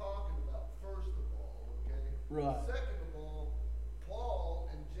what they're talking about, first of all, okay? Right. Second of all, Paul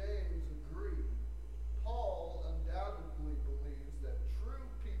and James agree. Paul undoubtedly believes that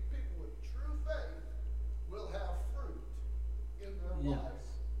people with true faith will have fruit in their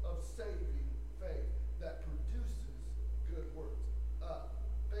lives of saving faith that produces good works.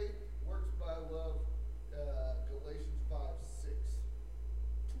 Faith works by love, Galatians 5:6.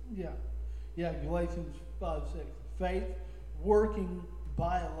 Yeah. Yeah, Galatians 5:6. Faith working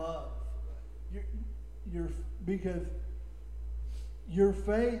by love. Because your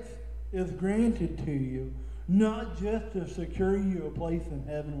faith is granted to you, not just to secure you a place in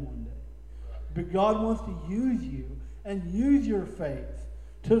heaven one day. But God wants to use you and use your faith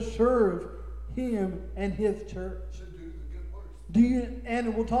to serve Him and His church. To do the good works.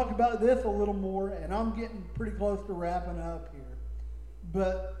 And we'll talk about this a little more, and I'm getting pretty close to wrapping up here.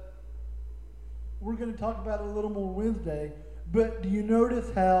 But we're going to talk about it a little more Wednesday. But do you notice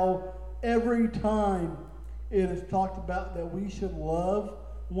how every time it is talked about that we should love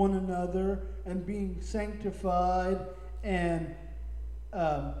one another and being sanctified and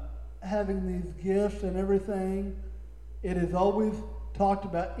having these gifts and everything, it is always talked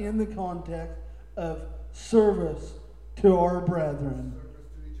about in the context of service to our brethren, Service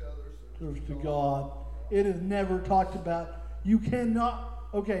to each other. service to God. It is never talked about. You cannot,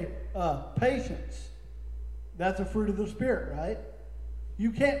 patience. That's a fruit of the Spirit, right?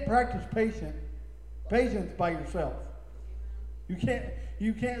 You can't practice patience by yourself.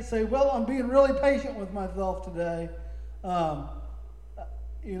 You can't say, well, I'm being really patient with myself today. Love,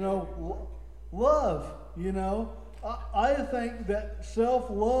 I think that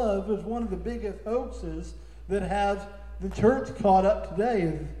self-love is one of the biggest hoaxes that has the church caught up today.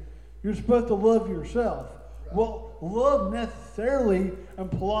 Is you're supposed to love yourself. Right. Well, love necessarily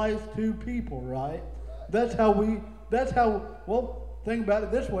implies two people, right? Think about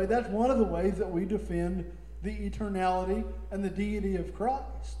it this way. That's one of the ways that we defend the eternality and the deity of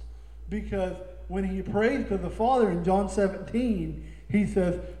Christ. Because when he prays to the Father in John 17, he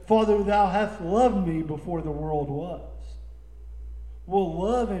says, Father, thou hast loved me before the world was. Well,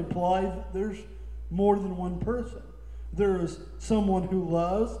 love implies that there's more than one person. There is someone who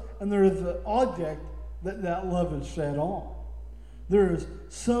loves, and there is the object that love is set on. There is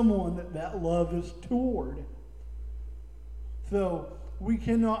someone that love is toward. So we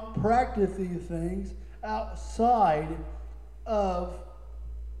cannot practice these things outside of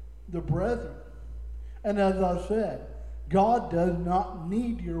the brethren. And as I said, God does not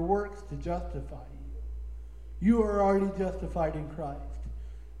need your works to justify you. You are already justified in Christ.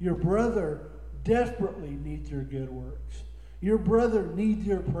 Your brother desperately needs your good works. Your brother needs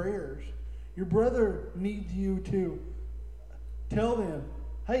your prayers. Your brother needs you to tell them,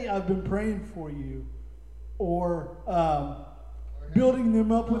 hey, I've been praying for you. Or building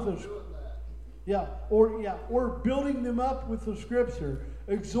them up with or building them up with the Scripture,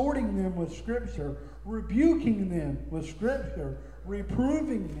 exhorting them with Scripture, rebuking them with Scripture,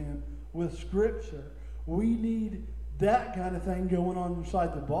 reproving them with Scripture. We need that kind of thing going on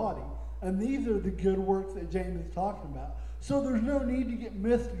inside the body. And these are the good works that James is talking about. So there's no need to get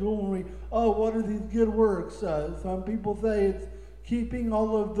mystical when what are these good works? Some people say it's keeping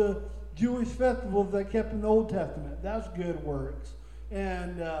all of the Jewish festivals that kept in the Old Testament. That's good works.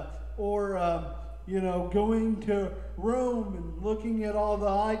 And going to Rome and looking at all the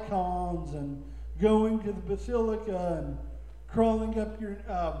icons and going to the basilica and crawling up your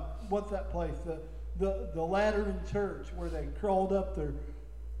what's that place? The Lateran Church where they crawled up their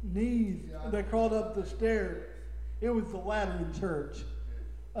knees. They crawled up the stairs. It was the Lateran Church,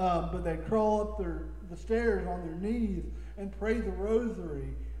 but they crawl up the stairs on their knees and pray the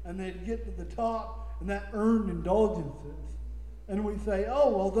rosary, and they'd get to the top, and that earned indulgences. And we say,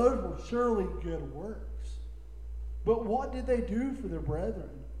 those were surely good works. But what did they do for their brethren?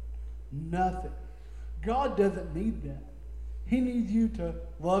 Nothing. God doesn't need that. He needs you to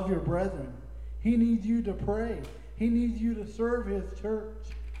love your brethren. He needs you to pray. He needs you to serve His church.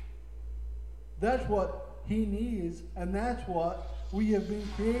 That's what He needs, and that's what we have been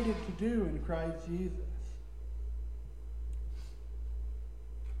created to do in Christ Jesus.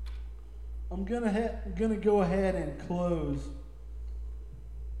 I'm gonna go ahead and close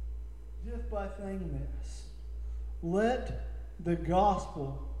just by saying this. Let the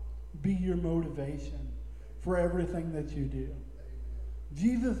gospel be your motivation for everything that you do.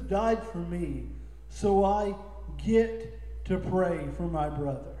 Jesus died for me, so I get to pray for my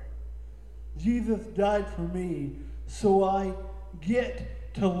brother. Jesus died for me, so I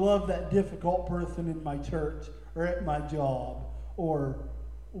get to love that difficult person in my church or at my job or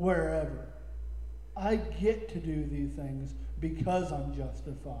wherever. I get to do these things because I'm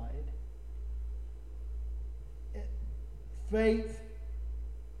justified. Faith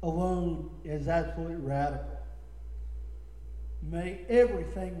alone is absolutely radical. May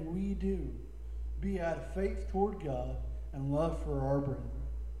everything we do be out of faith toward God and love for our brethren.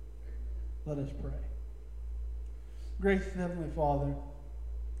 Let us pray. Gracious Heavenly Father,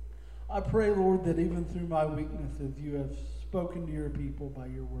 I pray, Lord, that even through my weaknesses, you have spoken to your people by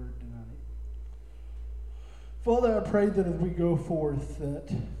your word tonight. Father, I pray that as we go forth,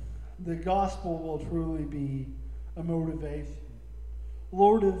 that the gospel will truly be a motivation.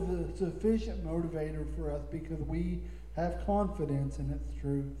 Lord, is a sufficient motivator for us because we have confidence in its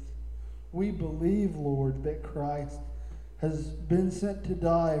truth. We believe, Lord, that Christ has been sent to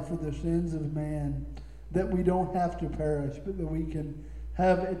die for the sins of man, that we don't have to perish, but that we can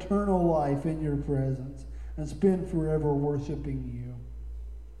have eternal life in your presence and spend forever worshiping you.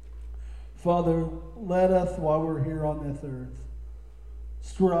 Father, let us, while we're here on this earth,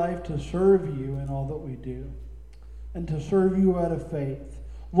 strive to serve you in all that we do and to serve you out of faith.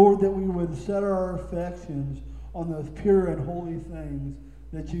 Lord, that we would set our affections on those pure and holy things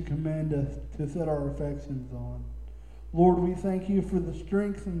that you command us to set our affections on. Lord, we thank you for the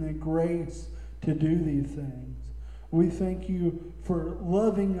strength and the grace to do these things. We thank you for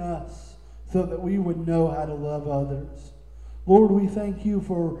loving us so that we would know how to love others. Lord, we thank you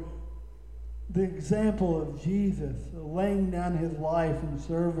for the example of Jesus laying down his life in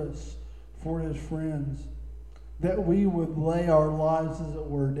service for his friends, that we would lay our lives, as it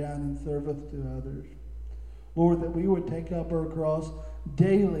were, down in service to others. Lord, that we would take up our cross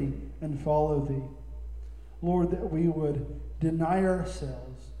daily and follow thee. Lord, that we would deny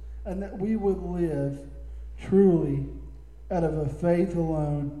ourselves and that we would live truly out of a faith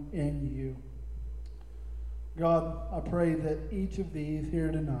alone in you. God, I pray that each of these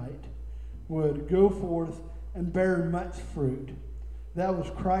here tonight would go forth and bear much fruit. That was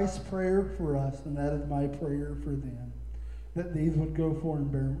Christ's prayer for us, and that is my prayer for them, that these would go forth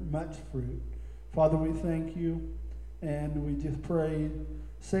and bear much fruit. Father, we thank you, and we just pray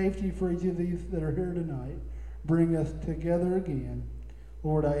safety for each of these that are here tonight. Bring us together again.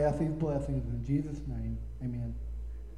 Lord, I ask these blessings in Jesus' name. Amen.